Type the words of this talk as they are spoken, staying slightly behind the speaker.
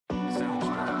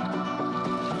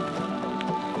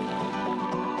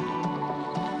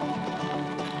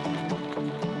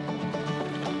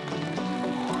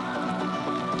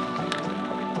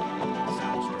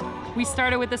We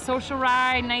started with a social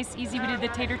ride, nice, easy. We did the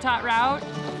tater tot route.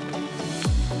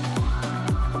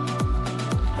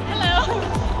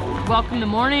 Hello. Welcome the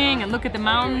morning and look at the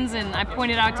mountains, and I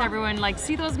pointed out to everyone, like,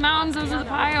 see those mountains? Those are the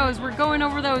Pios. We're going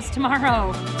over those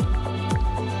tomorrow.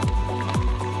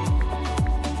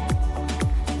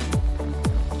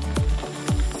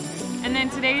 And then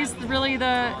today's really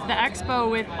the expo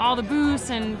with all the booths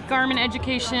and Garmin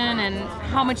education and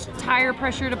how much tire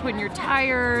pressure to put in your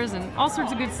tires and all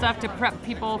sorts of good stuff to prep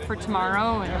people for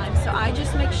tomorrow. And so I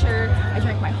just make sure I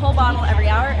drink my whole bottle every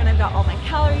hour, and I've got all my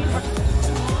calories.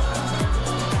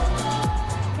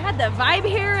 God, the vibe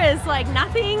here is like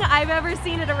nothing I've ever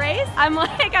seen at a race.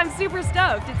 I'm super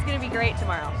stoked. It's gonna be great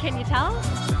tomorrow. Can you tell?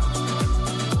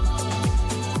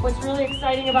 What's really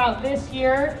exciting about this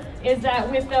year is that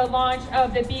with the launch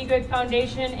of the Be Good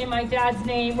Foundation in my dad's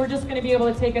name, we're just going to be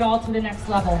able to take it all to the next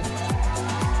level.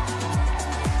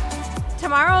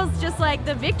 Tomorrow's just like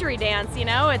the victory dance, you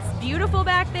know? It's beautiful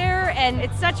back there, and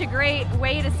it's such a great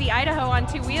way to see Idaho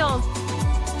on two wheels.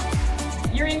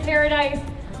 You're in paradise.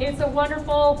 It's a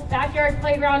wonderful backyard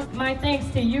playground. My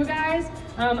thanks to you guys.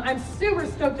 I'm super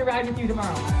stoked to ride with you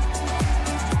tomorrow.